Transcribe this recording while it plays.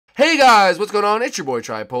Hey guys, what's going on? It's your boy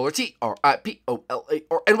Tripolar,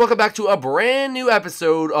 Tripolar, and welcome back to a brand new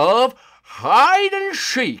episode of Hide and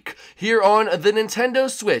Seek here on the Nintendo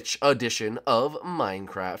Switch edition of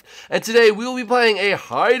Minecraft. And today we will be playing a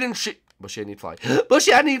hide and seek. Bushy, I need fly.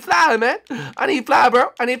 Bushy, I need fly, man. I need fly,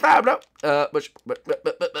 bro. I need fly, bro.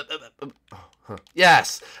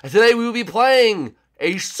 Yes. And today we will be playing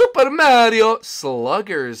a Super Mario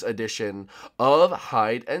Sluggers edition of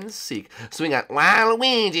Hide and Seek. So we got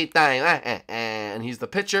Waluigi thing, and he's the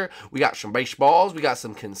pitcher. We got some baseballs. We got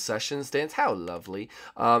some concession stands. How lovely.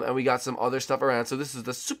 And we got some other stuff around. So this is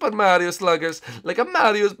the Super Mario Sluggers. Like a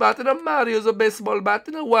Mario's bat and a Mario's a baseball bat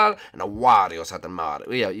and a Wario's at the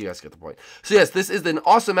Mario. Yeah, you guys get the point. So yes, this is an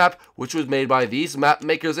awesome map, which was made by these map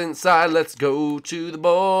makers inside. Let's go to the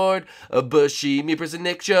board. Bushy, Meepers, and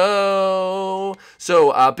Nick Joe.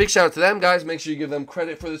 So, big shout out to them, guys. Make sure you give them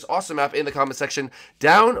credit for this awesome map in the comment section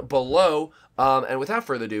down below. And without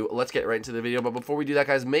further ado, let's get right into the video. But before we do that,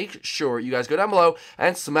 guys, make sure you guys go down below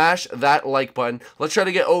and smash that like button. Let's try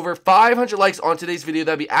to get over 500 likes on today's video.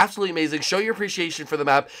 That'd be absolutely amazing. Show your appreciation for the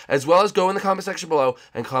map, as well as go in the comment section below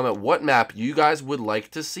and comment what map you guys would like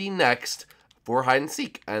to see next for Hide and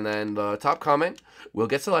Seek. And then the top comment will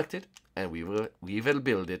get selected, and we will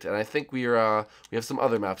build it. And I think we have some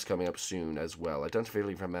other maps coming up soon as well. I don't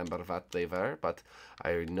really remember what they were, but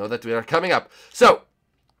I know that we are coming up. So,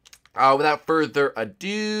 without further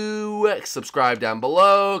ado, subscribe down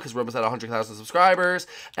below, because we're almost at 100,000 subscribers,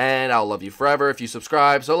 and I'll love you forever if you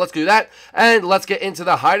subscribe. So let's do that, and let's get into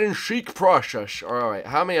the Hide and Seek process. All right,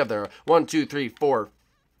 how many are there? 1, 2, 3, 4,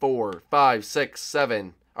 5, 6,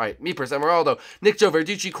 7. All right, Meepers, Emeraldo, Nick, Joe,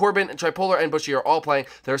 Verducci, Corbin, and Tripolar, and Bushy are all playing.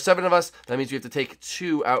 There are 7 of us. That means we have to take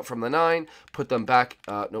 2 out from the 9, put them back.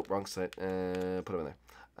 Nope, wrong side. Put them in there.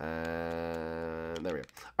 There we go.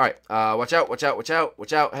 All right, watch out, watch out, watch out,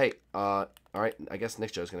 watch out. Hey, all right, I guess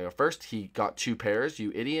Nick Joe's gonna go first. He got 2 pairs,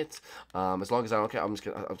 you idiot. As long as I don't care, I'm just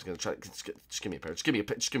gonna try. Just give me a pair. Just give me a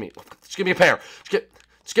pair. Just give me a pair. Just give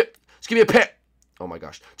me a pair. Oh my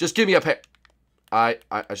gosh, just give me a pair. I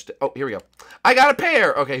just, oh, here we go. I got a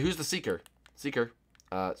pair. Okay, who's the seeker? Seeker.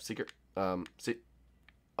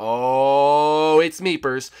 Oh, it's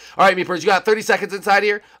Meepers. All right, Meepers, you got 30 seconds inside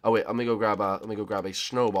here. Oh wait, let me go grab a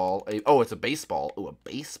snowball. Oh, it's a baseball. Oh, a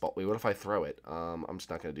baseball. Wait, what if I throw it? I'm just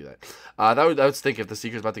not gonna do that. That would stink if the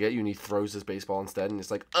seeker's about to get you and he throws his baseball instead, and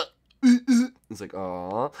it's like, it's like,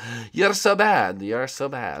 oh, you're so bad. You're so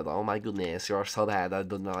bad. Oh my goodness, you're so bad. I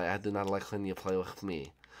do not like when you play with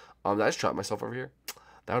me. Did I just trap myself over here?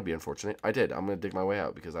 That would be unfortunate. I did. I'm going to dig my way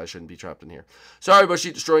out because I shouldn't be trapped in here. Sorry,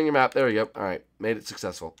 Bushy, destroying your map. There we go. All right. Made it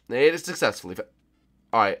successful. Made it successfully.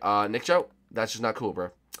 All right, Nick Joe, that's just not cool,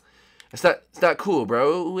 bro. It's not cool,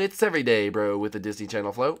 bro. It's every day, bro, with the Disney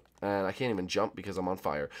Channel float. And I can't even jump because I'm on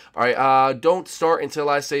fire. All right, don't start until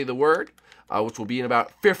I say the word, which will be in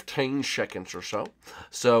about 15 seconds or so.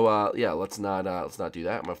 So, yeah, let's not do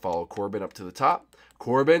that. I'm going to follow Corbin up to the top.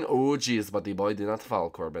 Corbin, oh geez, buddy boy, do not fall,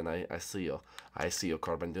 Corbin. I see you. I see you,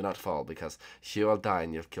 Corbin. Do not fall, because you will die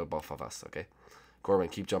and you'll kill both of us, okay? Corbin,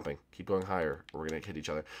 keep jumping. Keep going higher. We're going to hit each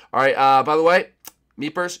other. All right, by the way,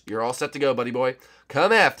 Meepers, you're all set to go, buddy boy.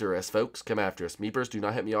 Come after us, folks. Come after us. Meepers, do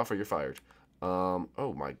not hit me off or you're fired.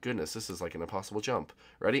 Oh my goodness, this is like an impossible jump.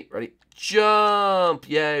 Ready? Ready? Jump!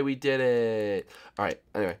 Yay, we did it. All right,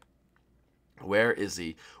 anyway. Where is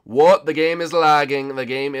he? What? The game is lagging. The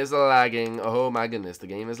game is lagging. Oh my goodness. The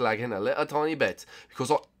game is lagging a little tiny bit.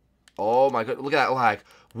 Because, oh my god. Look at that lag.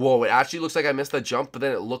 Whoa, it actually looks like I missed the jump, but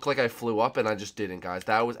then it looked like I flew up and I just didn't, guys.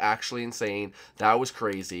 That was actually insane. That was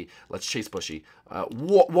crazy. Let's chase Bushy.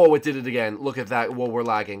 Whoa, it did it again. Look at that. Whoa, we're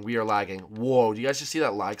lagging. We are lagging. Whoa, do you guys just see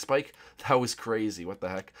that lag spike? That was crazy. What the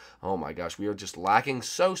heck? Oh my gosh, we are just lagging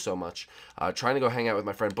so much. Trying to go hang out with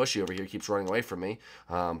my friend Bushy over here. He keeps running away from me.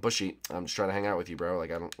 Bushy, I'm just trying to hang out with you, bro.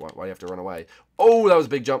 Like, why do you have to run away? Oh, that was a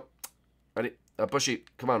big jump. Ready? Bushy,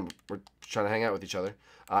 come on. We're trying to hang out with each other.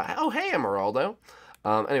 Oh, hey, Emeraldo.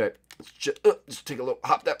 Anyway, let's just take a little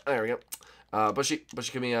hop down. There we go. Bushy,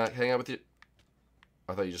 can we hang out with you?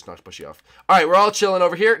 I thought you just knocked Bushy off. All right, we're all chilling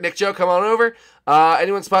over here. Nick Joe, come on over.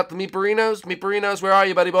 Anyone spot the Meeperinos? Meeperinos, where are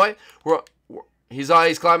you, buddy boy? He's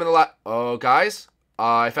climbing the ladder. Oh, guys,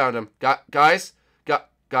 I found him. Guys,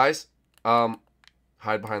 hide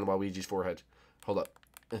behind Waluigi's forehead. Hold up.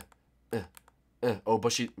 Oh,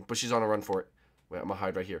 Bushy's on a run for it. Wait, I'm gonna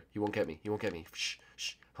hide right here. He won't get me. He won't get me. Shh.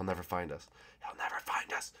 He'll never find us. He'll never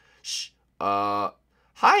find us. Shh.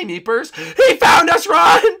 Hi, Meepers. He found us.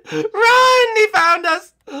 Run! Run! He found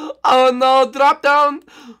us. Oh no! Drop down.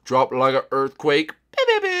 Drop like an earthquake.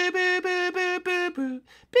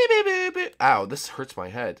 Ow! This hurts my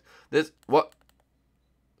head. What?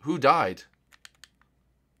 Who died?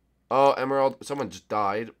 Oh, Emerald. Someone just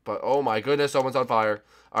died. But, oh my goodness, someone's on fire.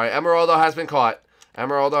 All right, Emeraldo has been caught.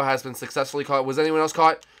 Emeraldo has been successfully caught. Was anyone else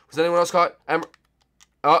caught? Was anyone else caught?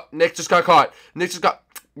 Oh, Nick just got caught. Nick just got...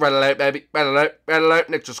 Red alert, baby. Red alert. Red alert.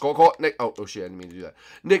 Nick just got caught. Nick... Oh, shit, I didn't mean to do that.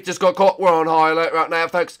 Nick just got caught. We're on high alert right now,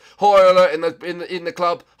 folks. High alert in the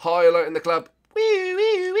club. High alert in the club. Wee,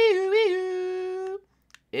 wee, wee, wee.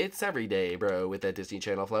 It's every day, bro, with that Disney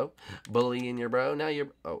Channel flow. Bullying your bro. Now you're...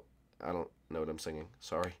 Oh, I don't know what I'm singing.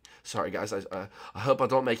 Sorry. Sorry, guys. I hope I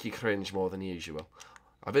don't make you cringe more than usual.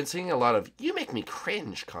 I've been seeing a lot of "you make me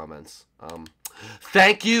cringe" comments.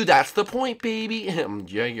 Thank you. That's the point, baby.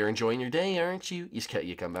 Yeah, you're enjoying your day, aren't you?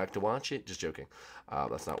 You come back to watch it. Just joking.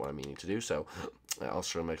 That's not what I'm meaning to do. So, it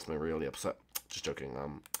also makes me really upset. Just joking.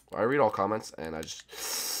 I read all comments and I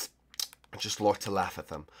just like to laugh at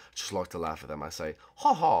them. Just like to laugh at them. I say,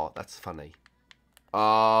 ha ha, that's funny.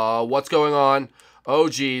 What's going on? Oh,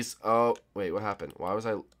 geez. Oh, wait, what happened? Why was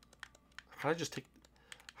I... How did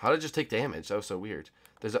I just take damage? That was so weird.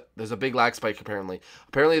 There's a big lag spike, apparently.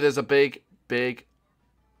 Apparently, there's a big...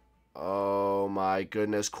 Oh, my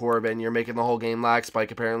goodness. Corbin, you're making the whole game lag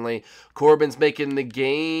spike, apparently. Corbin's making the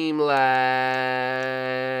game lag.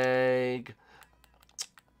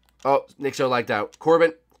 Oh, Nick Show lagged out.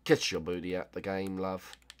 Corbin, get your booty at the game,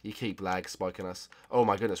 love. You keep lag spiking us. Oh,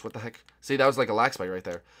 my goodness. What the heck? See, that was like a lag spike right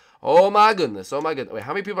there. Oh, my goodness. Oh, my goodness. Wait,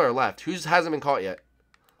 how many people are left? Who hasn't been caught yet?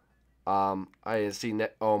 I didn't see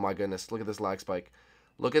net. Oh, my goodness. Look at this lag spike.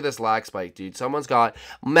 Look at this lag spike, dude. Someone's got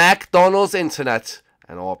McDonald's internet,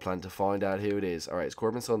 and I plan to find out who it is. All right, is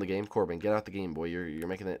Corbin still in the game? Corbin, get out the game, boy. You're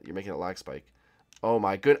making it lag spike. Oh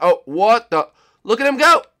my good. Oh, what the? Look at him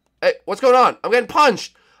go. Hey, what's going on? I'm getting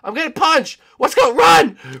punched. I'm getting punched. What's going?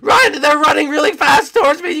 Run! Run! They're running really fast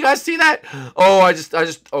towards me. You guys see that? Oh, I just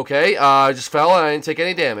okay. I just fell and I didn't take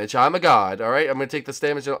any damage. I'm a god. All right, I'm gonna take this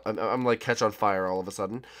damage. I'm like catch on fire all of a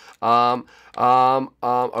sudden.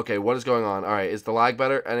 Okay, what is going on? All right, is the lag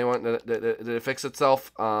better? Anyone? Did it fix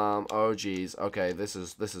itself? Oh geez. Okay, this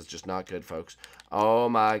is just not good, folks. Oh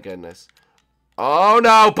my goodness. Oh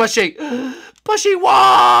no, Bushy! Bushy,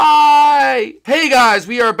 why? Hey guys,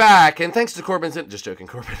 we are back, and thanks to Corbin's... Just joking,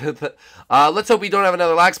 Corbin. Let's hope we don't have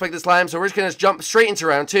another lag spike this time, so we're just gonna jump straight into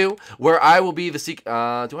round 2, where I will be the seeker...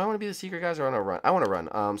 do I want to be the seeker, guys, or I want to run? I want to run.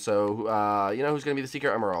 You know who's gonna be the seeker?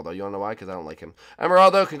 Emeraldo. You wanna know why? Because I don't like him.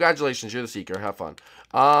 Emeraldo, congratulations, you're the seeker. Have fun.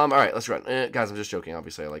 Alright, let's run. Guys, I'm just joking.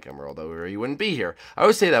 Obviously, I like Emeraldo, or you wouldn't be here. I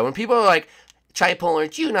always say that. When people are like, Tripolar,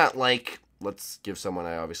 do you not like... Let's give someone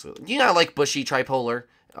I obviously... Do you not like Bushy, Tripolar?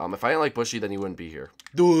 If I didn't like Bushy, then he wouldn't be here.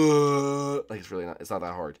 Like, it's really not... It's not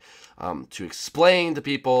that hard. To explain to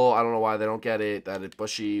people, I don't know why they don't get it, that if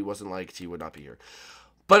Bushy wasn't liked, he would not be here.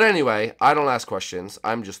 But anyway, I don't ask questions.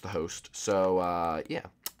 I'm just the host. So, yeah.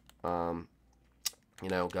 You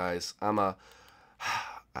know, guys, I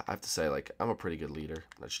have to say, like, I'm a pretty good leader.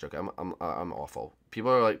 I'm just joking. I'm awful. People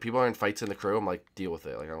are in fights in the crew. I'm like, deal with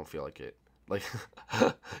it. Like, I don't feel like it. Like,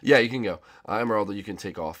 yeah, you can go. Emeraldo, you can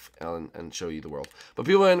take off and show you the world. But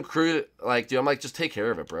people in the crew, like, dude, I'm like, just take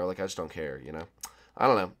care of it, bro. Like, I just don't care, you know? I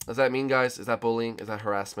don't know. Does that mean, guys? Is that bullying? Is that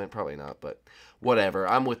harassment? Probably not, but whatever.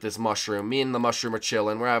 I'm with this mushroom. Me and the mushroom are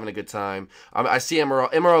chilling. We're having a good time. I see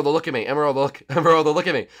Emeraldo. Emeraldo, look at me. Emeraldo, look. Emeraldo, look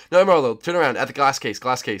at me. No, Emeraldo, turn around at the glass case.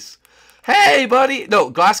 Glass case. Hey, buddy. No,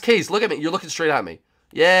 glass case. Look at me. You're looking straight at me.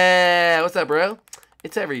 Yeah. What's up, bro?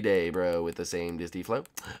 It's every day, bro, with the same Disney flow.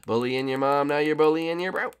 Bullying your mom, now you're bullying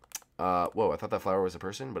your bro. Whoa, I thought that flower was a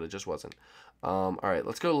person, but it just wasn't. Alright,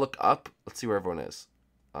 let's go look up. Let's see where everyone is.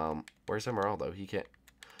 Where's Emeraldo? He can't...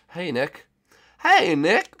 Hey, Nick. Hey,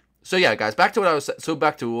 Nick! So, yeah, guys, back to what I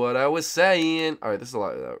was saying. Alright, this is a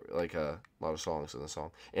lot, a lot of songs in the song.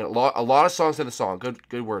 And a lot of songs in the song.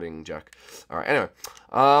 Good wording, Jack. Alright, anyway.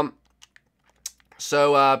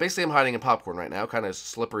 So, basically, I'm hiding in popcorn right now, kind of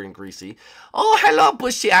slippery and greasy. Oh, hello,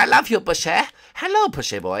 Bushy. I love you, Bushy. Hello,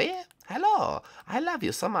 Bushy boy. Hello. I love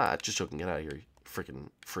you so much. Just joking. Get out of here, you freaking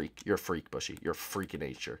freak. You're a freak, Bushy. You're a freak in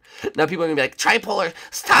nature. Now, people are going to be like, Tripolar,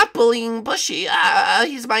 stop bullying Bushy.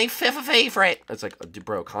 He's my favorite. It's like,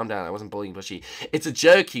 bro, calm down. I wasn't bullying Bushy. It's a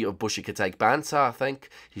joke. Bushy could take banter, I think.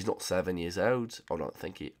 He's not 7 years old. Oh, no, I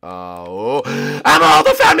think he... Oh.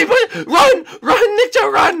 Emeraldo found me. Run! Run, Nick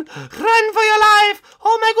Joe, run! Run for your life!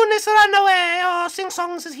 Oh, my goodness, run away! Oh, Sing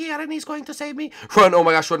Songs is here, and he's going to save me. Run! Oh,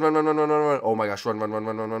 my gosh, run. Oh, my gosh, run.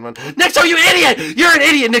 Nick Joe, you idiot! You're an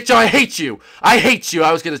idiot, Nick Joe. I hate you. I hate you.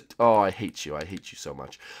 I was going to... Oh, I hate you. I hate you so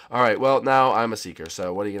much. All right, well, now I'm a seeker,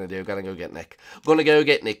 so what are you going to do? Gonna go get Nick. Gonna go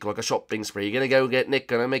get Nick like a shopping spree. Gonna go get Nick.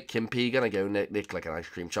 Gonna make him pee. Gonna go Nick like an ice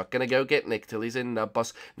cream truck. Gonna go get Nick till he's in the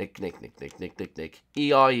bus. Nick.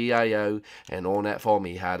 E-I-E-I-O. And all that for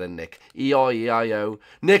me had a Nick. E-I-E-I-O.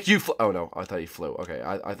 Nick, you flew. Oh, no. I thought he flew. Okay,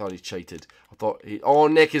 I thought thought he cheated. I thought he... Oh,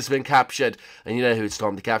 Nick has been captured. And you know who it's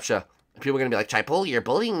time to capture. People are going to be like, Tripolar, you're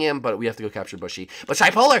bullying him. But we have to go capture Bushy. But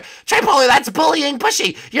Tripolar, that's bullying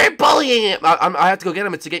Bushy. You're bullying him. I have to go get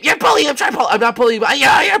him. It's a game. You're bullying him, Tripolar. I'm not bullying him.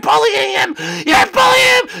 Yeah, you're bullying him. You're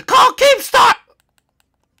bullying him. Call Keepstar.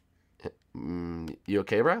 You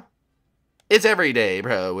okay, bro? It's every day,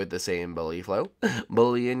 bro, with the same bully flow.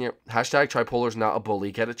 Bullying your... Hashtag Tripolar's not a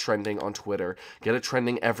bully. Get it trending on Twitter. Get it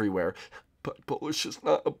trending everywhere. But Polar's just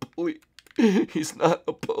not a bully. He's not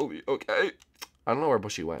a bully, okay? I don't know where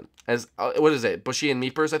Bushy went. What is it? Bushy and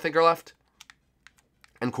Meepers, I think, are left.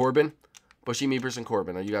 And Corbin. Bushy, Meepers, and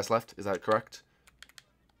Corbin. Are you guys left? Is that correct?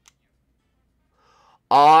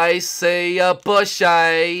 I say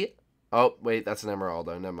Bushy. Oh, wait, that's an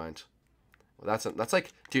Emeraldo. Never mind. That's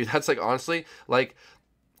like, dude, that's like, honestly, like,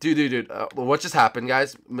 dude, what just happened,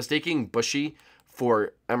 guys? Mistaking Bushy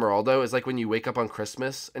for Emeraldo is like when you wake up on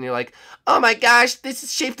Christmas and you're like, oh my gosh, this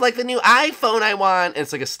is shaped like the new iPhone I want. And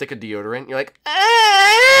it's like a stick of deodorant. You're like,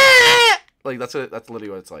 ah! Like, that's literally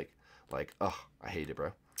what it's like. Like, oh, I hate it,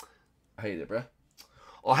 bro. I hate it, bro.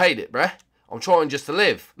 I hate it, bro. I'm trying just to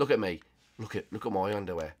live. Look at me. Look at my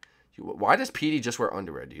underwear. Why does PD just wear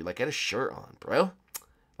underwear, dude? Like, get a shirt on, bro.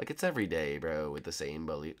 Like, it's every day, bro, with the same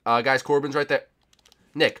bully. Guys, Corbin's right there.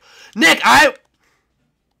 Nick, I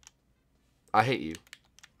hate you.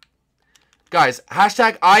 Guys,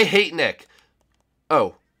 hashtag I hate Nick.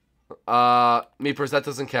 Oh. Meepers, that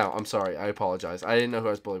doesn't count. I'm sorry. I apologize. I didn't know who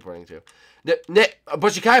I was bully pointing to. Nick,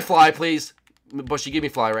 Bushy, can I fly, please? Bushy, give me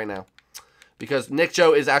fly right now. Because Nick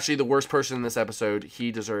Joe is actually the worst person in this episode.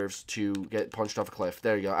 He deserves to get punched off a cliff.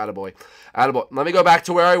 There you go. Attaboy. Attaboy. Let me go back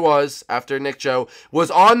to where I was after Nick Joe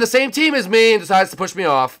was on the same team as me and decides to push me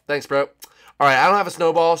off. Thanks, bro. All right, I don't have a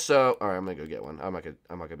snowball, so... All right, I'm going to go get one. I'm not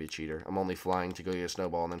gonna be a cheater. I'm only flying to go get a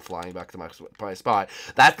snowball and then flying back to my spot.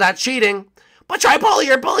 That's not cheating. But Tripolar,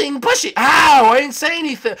 you're bullying Bushy. How? I didn't say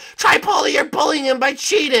anything. Tripolar, you're bullying him by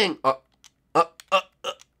cheating.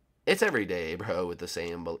 It's every day, bro, with the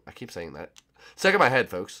same... I keep saying that. Second my head,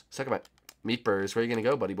 folks. Second my... Meepers, where are you going to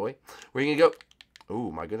go, buddy boy? Where are you going to go?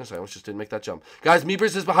 Oh, my goodness, I almost just didn't make that jump. Guys,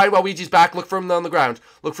 Meepers is behind Waluigi's back. Look for him on the ground.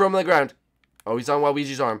 Look for him on the ground. Oh, he's on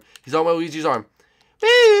Waluigi's arm. He's on Waluigi's arm.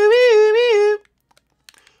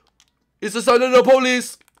 It's the son of the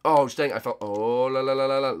police. Oh, dang, I fell. Oh, la la la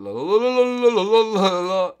la la la la la la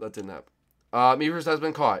la. That didn't happen. Meepers has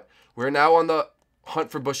been caught. We're now on the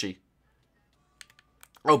hunt for Bushy.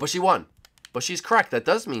 Oh, Bushy won. Bushy's correct. That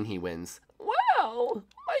does mean he wins. Wow.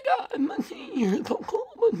 My God, money.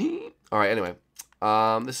 Money. All right, anyway.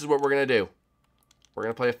 This is what we're going to do. We're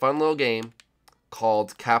going to play a fun little game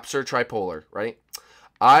called Capture Tripolar, right?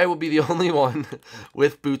 I will be the only one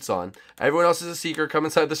with boots on. Everyone else is a seeker. Come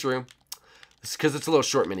inside this room. Because it's a little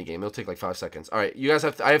short mini game. It'll take like 5 seconds. All right, you guys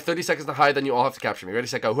have... I have 30 seconds to hide, then you all have to capture me. Ready,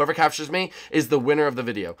 set, go. Whoever captures me is the winner of the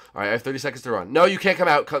video. All right, I have 30 seconds to run. No, you can't come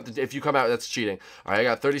out. If you come out, that's cheating. All right, I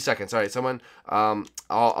got 30 seconds. All right, someone...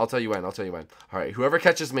 I'll tell you when. I'll tell you when. All right, whoever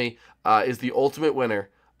catches me is the ultimate winner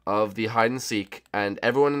of the hide and seek. And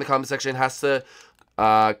everyone in the comment section has to...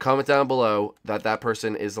 comment down below that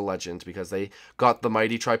person is a legend because they got the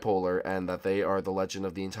mighty Tripolar and that they are the legend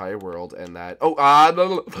of the entire world and that... Oh,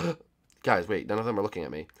 guys, wait, none of them are looking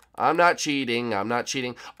at me. I'm not cheating. I'm not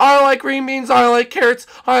cheating. I like green beans. I like carrots.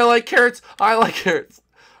 I like carrots. I like carrots.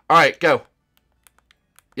 All right, go.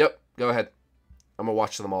 Yep, go ahead. I'm going to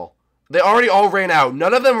watch them all. They already all ran out.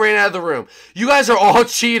 None of them ran out of the room. You guys are all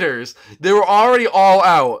cheaters. They were already all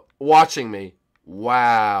out watching me.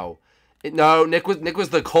 Wow. No, Nick was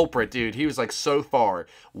the culprit, dude. He was like so far.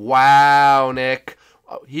 Wow, Nick.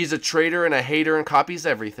 He's a traitor and a hater and copies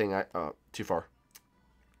everything. Too far.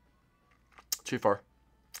 Too far.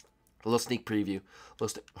 A little sneak preview.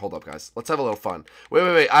 Hold up, guys. Let's have a little fun.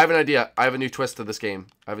 Wait. I have an idea. I have a new twist to this game.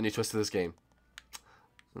 I have a new twist to this game.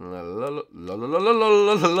 I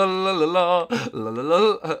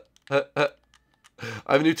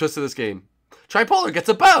have a new twist to this game. Tripolar gets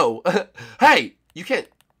a bow. Hey, you can't.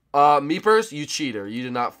 Meepers, you cheater. You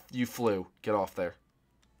did not. You flew. Get off there.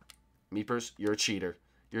 Meepers, you're a cheater.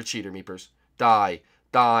 You're a cheater, Meepers. Die.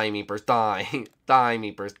 Die, Meepers. Die. Die,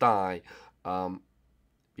 Meepers. Die.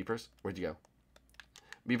 Meepers, where'd you go?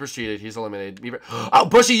 Meepers cheated. He's eliminated. Meepers. Oh,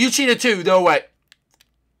 Bushy, you cheated too. No way.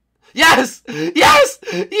 Yes! Yes!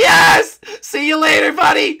 Yes! See you later,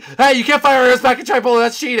 buddy! Hey, you can't fire us back at Tripolar.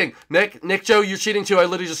 That's cheating. Nick Joe, you're cheating too. I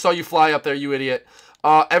literally just saw you fly up there, you idiot.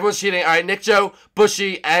 Everyone's cheating. All right, Nick Joe,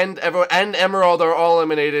 Bushy, and everyone, and Emerald are all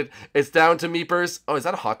eliminated. It's down to Meepers. Oh, is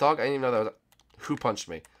that a hot dog? I didn't even know that was. Who punched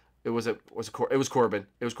me? It was Corbin.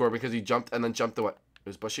 It was Corbin because he jumped and then jumped away. It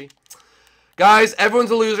was Bushy. Guys,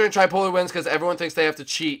 everyone's a loser and Tripolar wins because everyone thinks they have to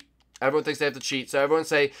cheat Everyone thinks they have to cheat. So everyone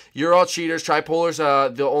say, you're all cheaters. Tripolar's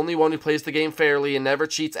the only one who plays the game fairly and never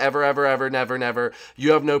cheats ever, ever, ever, never, never.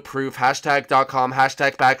 You have no proof. Hashtag.com,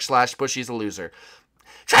 hashtag / Bushy's a loser.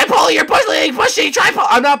 Tripolar, you're bullying Bushy! Tripolar!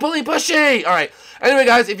 I'm not bullying Bushy! Alright. Anyway,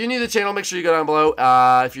 guys, if you're new to the channel, make sure you go down below.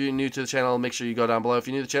 If you're new to the channel, make sure you go down below. If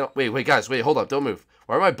you're new to the channel... Wait, guys. Wait, hold up. Don't move.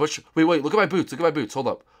 Why are my bush... Wait, look at my boots. Look at my boots. Hold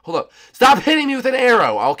up. Stop hitting me with an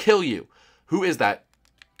arrow. I'll kill you. Who is that?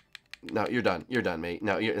 No, you're done. You're done, mate.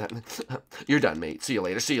 No, you're done, mate. See you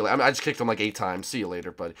later. I just kicked him like 8 times. See you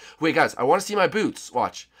later, buddy. Wait, guys, I want to see my boots.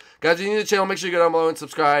 Watch. Guys, if you're new to the channel, make sure you go down below and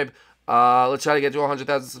subscribe. Let's try to get to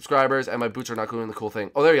 100,000 subscribers, and my boots are not doing the cool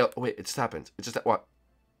thing. Oh, there you go. Wait, it just happened. What?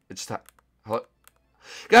 It just happened. Hello?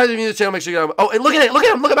 Guys, if you're new to the channel, make sure you go down. Oh, and look at it. Look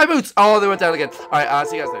at them. Look at my boots. Oh, they went down again. All right,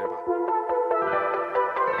 see you guys later. Bye.